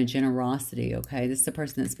some kind of generosity, okay? This is a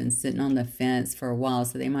person that's been sitting on the fence for a while,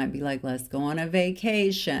 so they might be like, let's go on a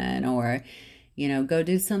vacation, or, you know, go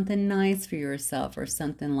do something nice for yourself or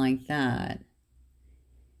something like that.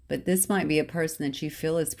 But this might be a person that you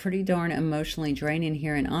feel is pretty darn emotionally draining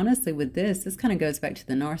here. And honestly, with this kind of goes back to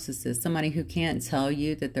the narcissist. Somebody who can't tell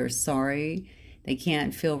you that they're sorry. They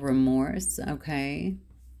can't feel remorse, okay?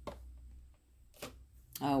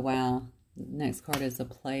 Oh, wow. Next card is a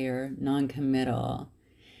player, non-committal.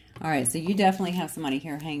 All right, so you definitely have somebody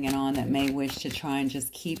here hanging on that may wish to try and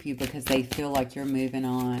just keep you because they feel like you're moving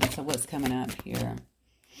on. So what's coming up here?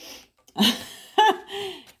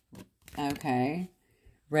 Okay.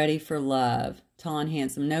 Ready for love, tall and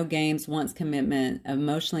handsome, no games, wants commitment,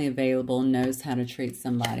 emotionally available, knows how to treat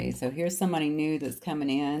somebody. So here's somebody new that's coming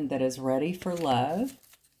in that is ready for love.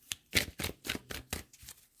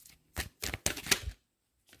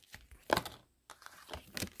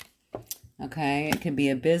 Okay, it could be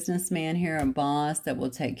a businessman here, a boss that will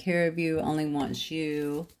take care of you, only wants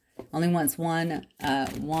one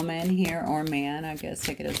woman here or man, I guess,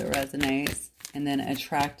 take it as it resonates, and then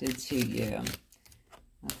attracted to you.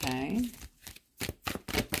 Okay.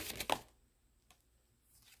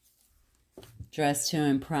 Dressed to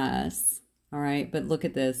impress. All right. But look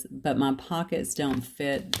at this. But my pockets don't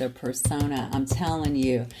fit the persona. I'm telling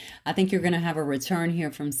you. I think you're going to have a return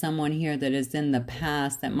here from someone here that is in the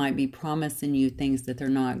past that might be promising you things that they're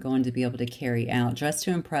not going to be able to carry out. Dressed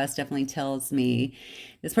to impress definitely tells me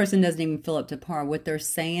this person doesn't even feel up to par. What they're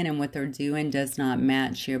saying and what they're doing does not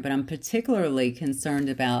match here. But I'm particularly concerned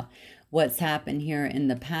about what's happened here in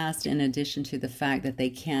the past, in addition to the fact that they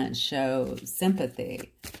can't show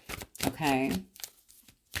sympathy. Okay.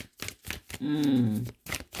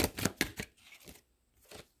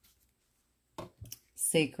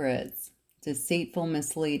 Secrets. Deceitful,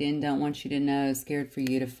 misleading, don't want you to know, scared for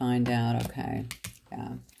you to find out. Okay. Yeah.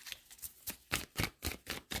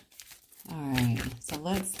 All right. So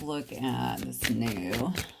let's look at this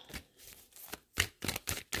new.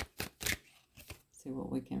 See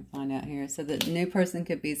what we can find out here. So the new person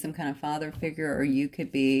could be some kind of father figure, or you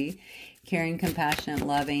could be caring, compassionate,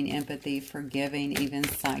 loving, empathy, forgiving, even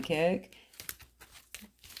psychic.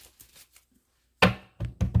 This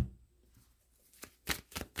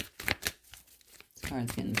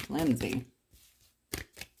card's getting flimsy.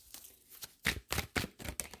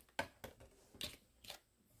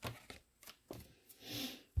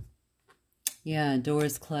 Yeah,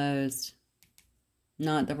 doors closed.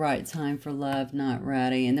 Not the right time for love, not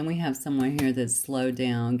ready. And then we have someone here that's slowed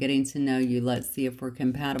down, getting to know you. Let's see if we're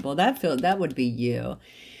compatible. That would be you.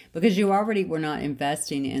 Because you already were not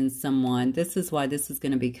investing in someone. This is why this is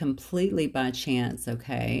going to be completely by chance,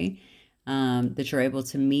 okay? That you're able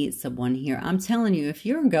to meet someone here. I'm telling you, if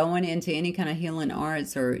you're going into any kind of healing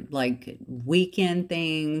arts or like weekend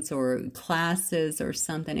things or classes or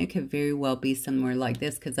something, it could very well be somewhere like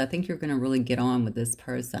this, because I think you're going to really get on with this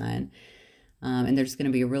person. And there's going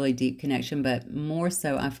to be a really deep connection, but more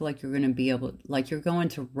so, I feel like you're going to be able, like you're going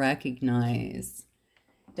to recognize.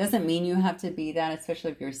 Doesn't mean you have to be that,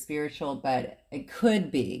 especially if you're spiritual, but it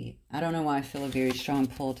could be. I don't know why I feel a very strong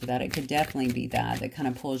pull to that. It could definitely be that kind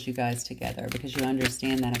of pulls you guys together because you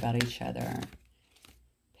understand that about each other.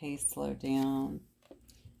 Pace, slow down.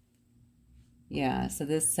 Yeah, so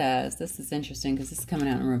this says, this is interesting because this is coming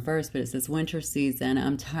out in reverse, but it says, winter season,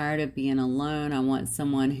 I'm tired of being alone. I want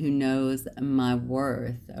someone who knows my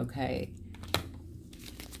worth. Okay.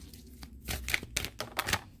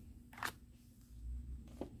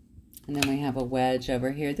 And then we have a wedge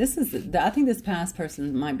over here. This is, I think this past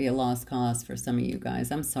person might be a lost cause for some of you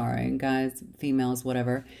guys. I'm sorry, guys, females,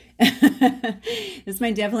 whatever. This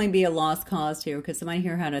may definitely be a lost cause here because somebody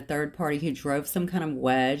here had a third party who drove some kind of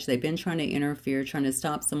wedge. They've been trying to interfere, trying to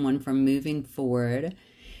stop someone from moving forward.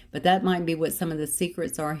 But that might be what some of the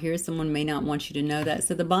secrets are here. Someone may not want you to know that.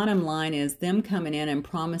 So the bottom line is them coming in and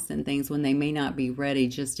promising things when they may not be ready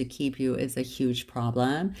just to keep you is a huge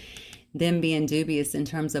problem. Them being dubious in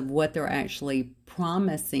terms of what they're actually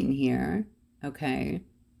promising here, okay?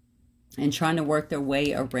 And trying to work their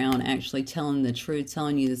way around actually telling the truth,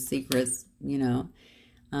 telling you the secrets, you know,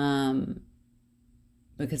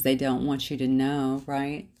 because they don't want you to know,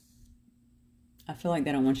 right? I feel like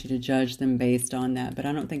they don't want you to judge them based on that, but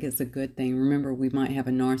I don't think it's a good thing. Remember, we might have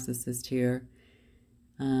a narcissist here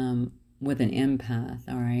with an empath,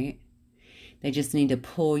 all right? They just need to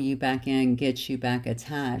pull you back in, get you back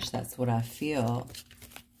attached. That's what I feel.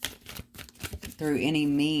 through any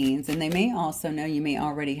means. And they may also know you may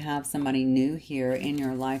already have somebody new here in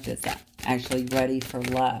your life that's actually ready for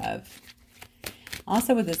love.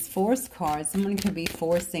 Also with this Force card, someone could be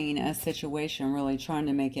forcing a situation, really trying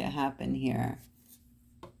to make it happen here.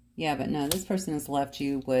 Yeah, but no, this person has left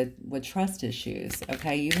you with trust issues,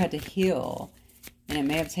 okay? You had to heal, and it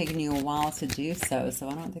may have taken you a while to do so, so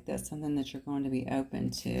I don't think that's something that you're going to be open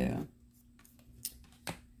to.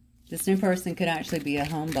 This new person could actually be a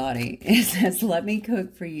homebody. It says, let me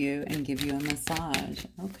cook for you and give you a massage.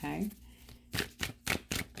 Okay.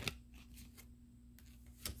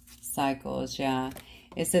 Cycles, yeah.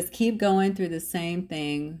 It says keep going through the same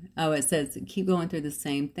thing. Oh, it says keep going through the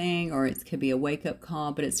same thing, or it could be a wake-up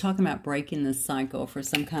call, but it's talking about breaking the cycle for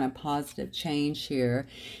some kind of positive change here.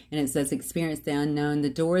 And it says experience the unknown. The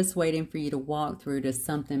door is waiting for you to walk through to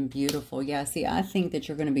something beautiful. Yeah, see, I think that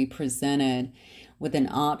you're going to be presented with an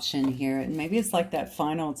option here. And maybe it's like that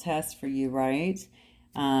final test for you, right?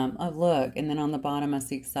 Oh, look. And then on the bottom, I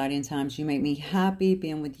see exciting times. You make me happy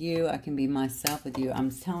being with you. I can be myself with you.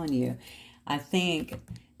 I'm telling you. I think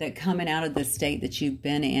that coming out of the state that you've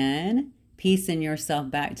been in, piecing yourself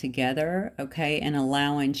back together, okay, and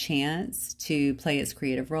allowing chance to play its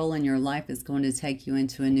creative role in your life is going to take you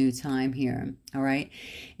into a new time here, all right?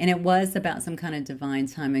 And it was about some kind of divine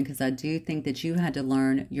timing, because I do think that you had to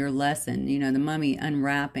learn your lesson. You know, the mummy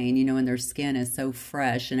unwrapping, you know, and their skin is so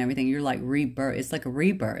fresh and everything. You're like rebirth. It's like a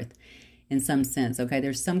rebirth in some sense, okay?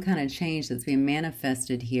 There's some kind of change that's being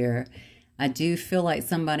manifested here. I do feel like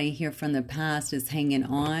somebody here from the past is hanging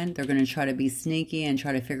on. They're going to try to be sneaky and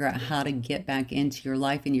try to figure out how to get back into your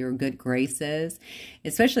life and your good graces,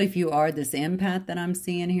 especially if you are this empath that I'm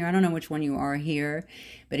seeing here. I don't know which one you are here,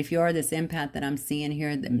 but if you are this empath that I'm seeing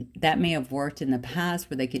here, that may have worked in the past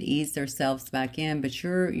where they could ease themselves back in, but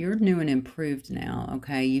you're new and improved now,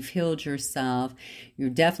 okay? You've healed yourself. You're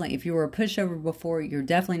definitely, if you were a pushover before, you're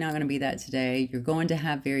definitely not going to be that today. You're going to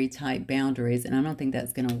have very tight boundaries, and I don't think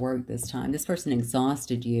that's going to work this time. This person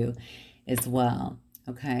exhausted you as well,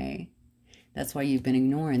 okay? That's why you've been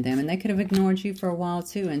ignoring them, and they could have ignored you for a while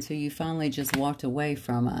too until you finally just walked away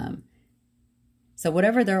from them. So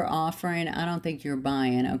whatever they're offering, I don't think you're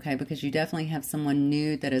buying, okay? Because you definitely have someone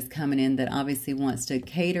new that is coming in that obviously wants to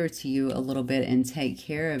cater to you a little bit and take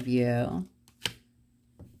care of you.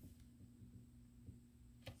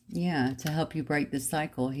 Yeah, to help you break the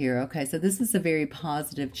cycle here. Okay, so this is a very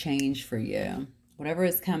positive change for you. Whatever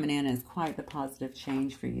is coming in is quite the positive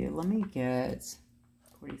change for you. Let me get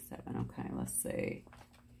 47. Okay, let's see.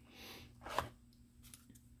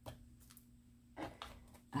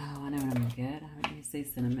 Oh, I know what I'm going to get. I haven't used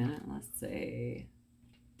these in a minute. Let's see.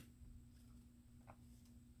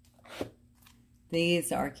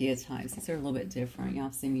 These archetypes. These are a little bit different.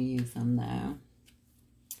 Y'all see me use them, though.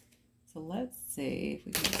 So let's see if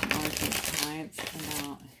we can get some archetypes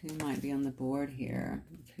about who might be on the board here.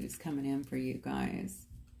 Who's coming in for you guys.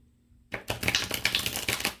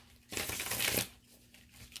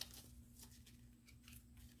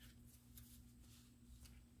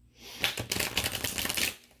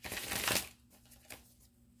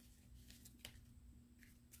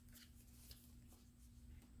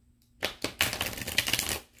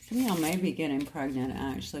 Y'all may be getting pregnant,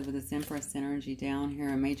 actually, with this Empress energy down here.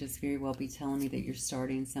 It may just very well be telling me that you're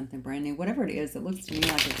starting something brand new. Whatever it is, it looks to me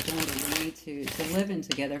like it's going to lead to living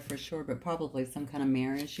together for sure, but probably some kind of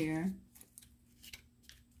marriage here.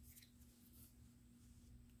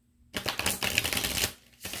 Okay.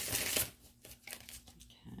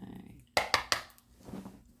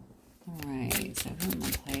 All right, so who are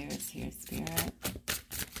my players here, Spirit?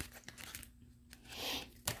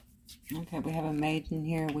 Okay, we have a maiden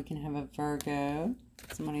here. We can have a Virgo,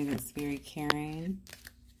 somebody that's very caring.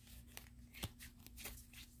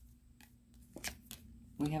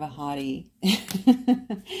 We have a hottie.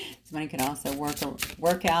 Somebody could also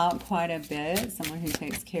work out quite a bit. Someone who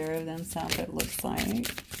takes care of themselves, it looks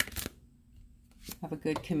like. Have a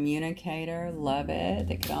good communicator. Love it.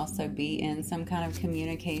 They could also be in some kind of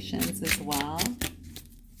communications as well.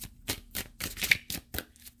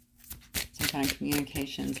 Kind of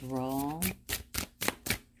communications role.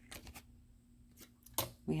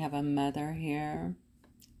 We have a mother here.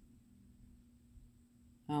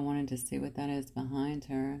 I wanted to see what that is behind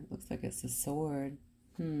her. Looks like it's a sword.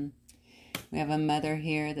 We have a mother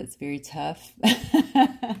here that's very tough,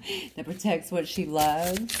 that protects what she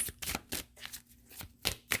loves.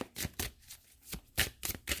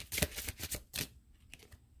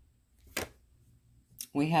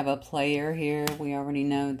 We have a player here. We already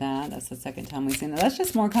know that. That's the second time we've seen that. That's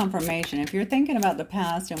just more confirmation. If you're thinking about the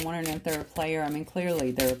past and wondering if they're a player, I mean,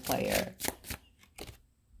 clearly they're a player.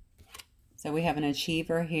 So we have an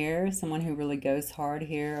achiever here, someone who really goes hard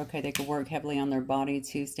here. Okay, they could work heavily on their body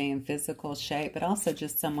to stay in physical shape, but also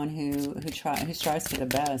just someone who strives for the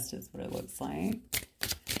best is what it looks like.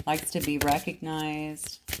 Likes to be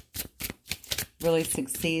recognized, really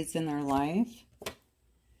succeeds in their life.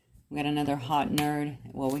 We got another hot nerd.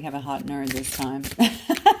 Well, we have a hot nerd this time.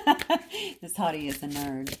 This hottie is a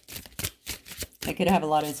nerd. They could have a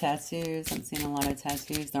lot of tattoos. I'm seeing a lot of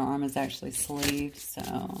tattoos. Their arm is actually sleeved,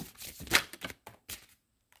 so...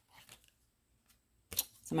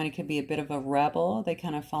 Somebody could be a bit of a rebel. They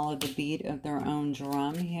kind of follow the beat of their own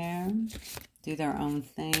drum here. Do their own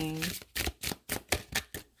thing.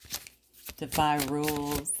 Defy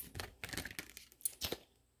rules.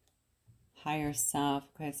 Higher self.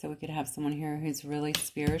 Okay, so we could have someone here who's really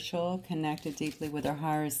spiritual, connected deeply with their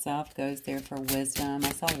higher self, goes there for wisdom.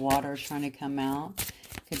 I saw water trying to come out.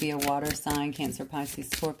 Could be a water sign, Cancer, Pisces,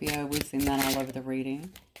 Scorpio. We've seen that all over the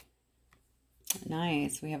reading.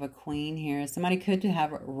 Nice. We have a queen here. Somebody could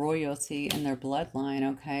have royalty in their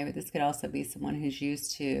bloodline, okay? But this could also be someone who's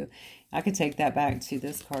used to... I could take that back to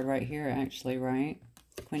this card right here, actually, right?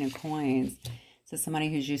 Queen of Coins. So somebody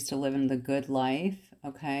who's used to living the good life,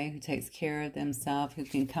 okay? Who takes care of themselves, who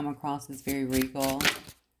can come across as very regal.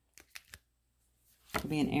 Could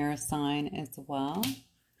be an air sign as well.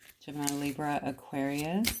 Gemini, Libra,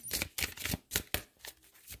 Aquarius.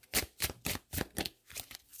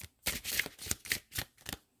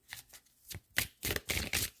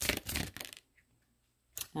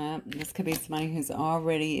 This could be somebody who's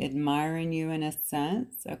already admiring you in a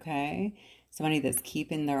sense, okay? Somebody that's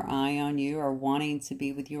keeping their eye on you or wanting to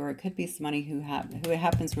be with you, or it could be somebody who it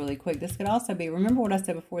happens really quick. This could also be, remember what I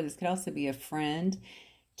said before, this could also be a friend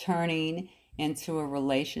turning into a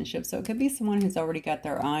relationship. So it could be someone who's already got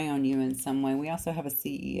their eye on you in some way. We also have a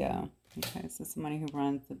CEO, okay? So somebody who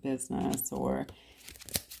runs the business or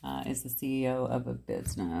is the CEO of a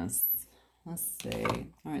business. Let's see.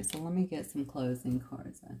 All right, so let me get some closing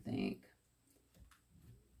cards, I think.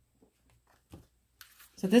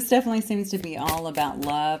 So this definitely seems to be all about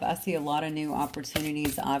love. I see a lot of new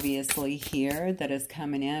opportunities, obviously, here that is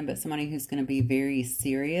coming in, but somebody who's going to be very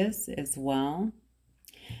serious as well.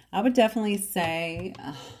 I would definitely say,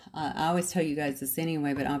 I always tell you guys this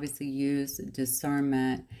anyway, but obviously use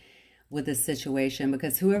discernment with the situation,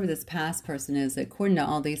 because whoever this past person is, according to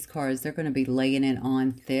all these cards, they're going to be laying it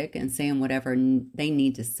on thick and saying whatever they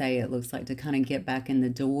need to say, it looks like, to kind of get back in the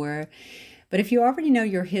door. But if you already know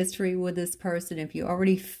your history with this person, if you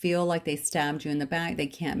already feel like they stabbed you in the back, they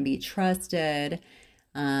can't be trusted,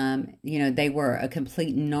 you know, they were a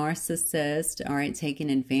complete narcissist, all right,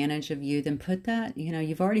 taking advantage of you, then put that, you know,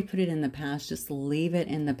 you've already put it in the past. Just leave it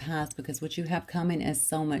in the past, because what you have coming is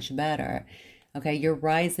so much better. Okay, you're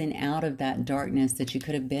rising out of that darkness that you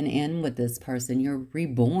could have been in with this person. You're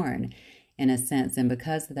reborn in a sense. And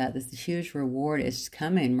because of that, this huge reward is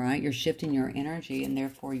coming, right? You're shifting your energy, and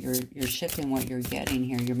therefore you're shifting what you're getting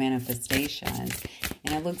here, your manifestations.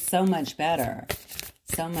 And it looks so much better.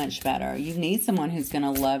 So much better. You need someone who's going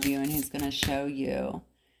to love you and who's going to show you,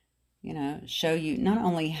 you know, show you not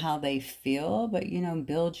only how they feel, but, you know,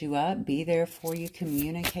 build you up, be there for you,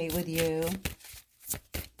 communicate with you.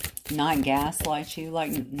 Not gaslight you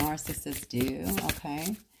like narcissists do,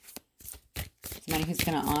 okay? Somebody who's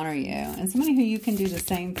going to honor you. And somebody who you can do the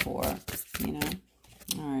same for, you know?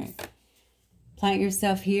 All right. Plant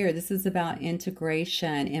yourself here. This is about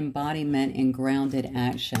integration, embodiment, and grounded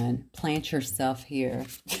action. Plant yourself here.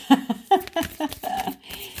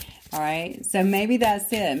 All right. So maybe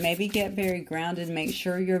that's it. Maybe get very grounded. Make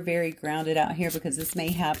sure you're very grounded out here, because this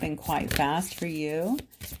may happen quite fast for you.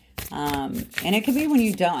 And it could be when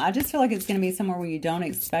you don't. I just feel like it's going to be somewhere where you don't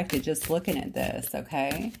expect it, just looking at this,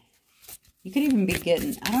 okay? You could even be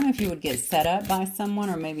getting, I don't know if you would get set up by someone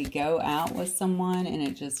or maybe go out with someone and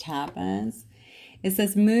it just happens. It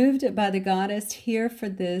says, moved by the goddess here for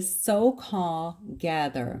this soul call,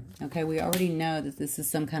 gather. Okay, we already know that this is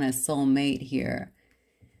some kind of soulmate here.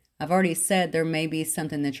 I've already said there may be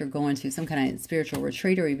something that you're going to, some kind of spiritual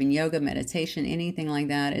retreat or even yoga, meditation, anything like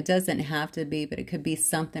that. It doesn't have to be, but it could be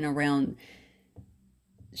something around,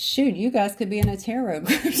 shoot, you guys could be in a tarot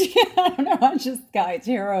group. I don't know, I just got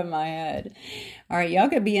tarot in my head. All right, y'all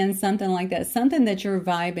could be in something like that, something that you're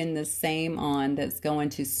vibing the same on, that's going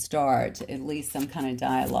to start at least some kind of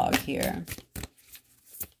dialogue here.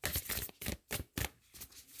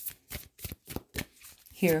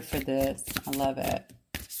 Here for this. I love it.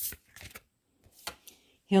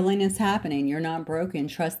 Healing is happening. You're not broken.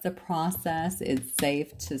 Trust the process. It's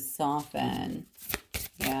safe to soften.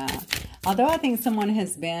 Yeah. Although I think someone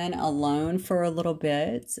has been alone for a little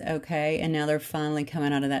bit, okay, and now they're finally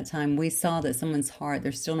coming out of that time. We saw that someone's heart,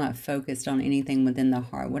 they're still not focused on anything within the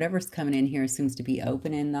heart. Whatever's coming in here seems to be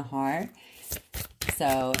open in the heart.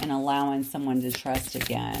 So, and allowing someone to trust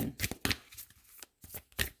again.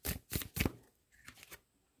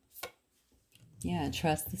 Yeah,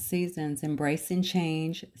 trust the seasons, embracing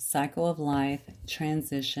change, cycle of life,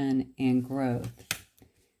 transition, and growth.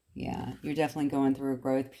 Yeah, you're definitely going through a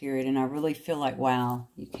growth period, and I really feel like, wow,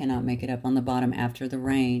 you cannot make it up on the bottom after the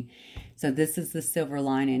rain. So this is the silver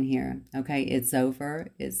lining here, okay? It's over.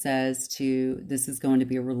 It says this is going to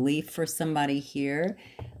be a relief for somebody here,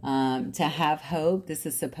 to have hope. This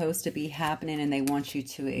is supposed to be happening, and they want you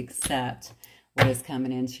to accept what is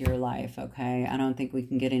coming into your life, okay? I don't think we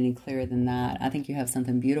can get any clearer than that. I think you have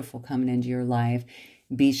something beautiful coming into your life.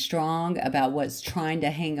 Be strong about what's trying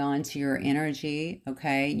to hang on to your energy,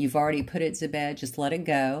 okay? You've already put it to bed. Just let it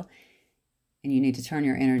go. And you need to turn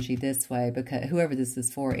your energy this way, because whoever this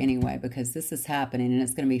is for anyway, because this is happening and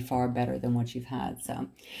it's going to be far better than what you've had. So, all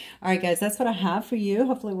right, guys, that's what I have for you.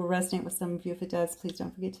 Hopefully it will resonate with some of you. If it does, please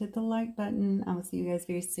don't forget to hit the like button. I will see you guys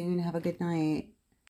very soon. Have a good night.